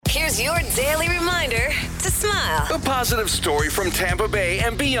Here's your daily reminder to smile. A positive story from Tampa Bay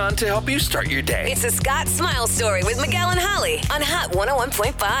and beyond to help you start your day. It's a Scott Smile Story with Miguel and Holly on Hot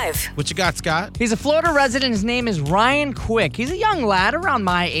 101.5. What you got, Scott? He's a Florida resident. His name is Ryan Cwick. He's a young lad around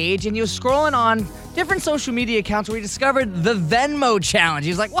my age, and he was scrolling on different social media accounts where he discovered the Venmo challenge.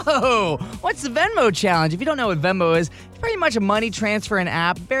 He's like, whoa, what's the Venmo challenge? If you don't know what Venmo is, it's pretty much a money transferring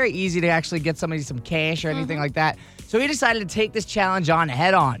app. Very easy to actually get somebody some cash or anything like that. So he decided to take this challenge on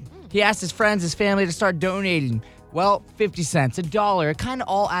head on. He asked his friends, his family to start donating. Well, 50 cents, $1, it kind of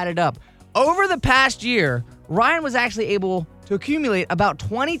all added up. Over the past year, Ryan was actually able to accumulate about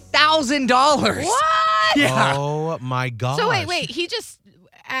 $20,000. What? Yeah. Oh, my gosh. So wait. He just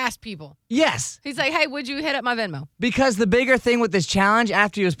asked people. Yes. He's like, hey, would you hit up my Venmo? Because the bigger thing with this challenge,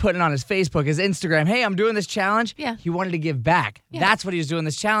 after he was putting it on his Facebook, his Instagram, hey, I'm doing this challenge. Yeah. He wanted to give back. Yeah. That's what he was doing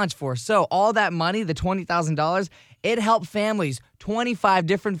this challenge for. So all that money, the $20,000, it helped families, 25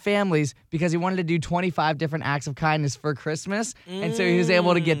 different families, because he wanted to do 25 different acts of kindness for Christmas. And so he was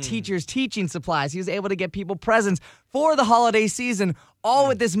able to get teachers teaching supplies. He was able to get people presents for the holiday season, all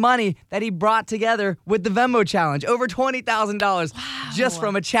with this money that he brought together with the Venmo challenge. Over $20,000 just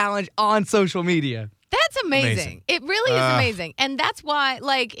from a challenge on social media. That's amazing. Amazing. It really is amazing. And that's why,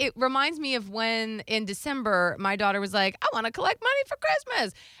 it reminds me of when in December, my daughter was like, I want to collect money for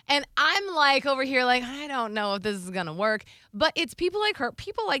Christmas. And I'm over here, I don't know if this is going to work. But it's people like her,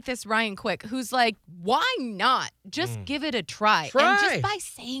 people like this Ryan Cwick, who's like, why not? Just give it a try. And just by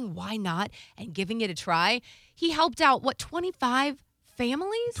saying why not and giving it a try, he helped out, 25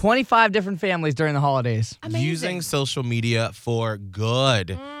 families? 25 different families during the holidays. Amazing. Using social media for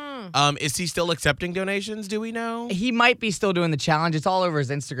good. Is he still accepting donations? Do we know? He might be still doing the challenge. It's all over his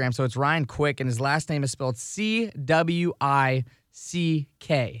Instagram, so it's Ryan Cwick, and his last name is spelled Cwick.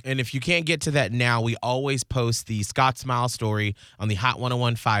 And if you can't get to that now, we always post the Scott Smile story on the Hot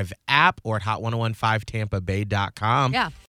 101.5 app or at hot1015tampabay.com. Yeah.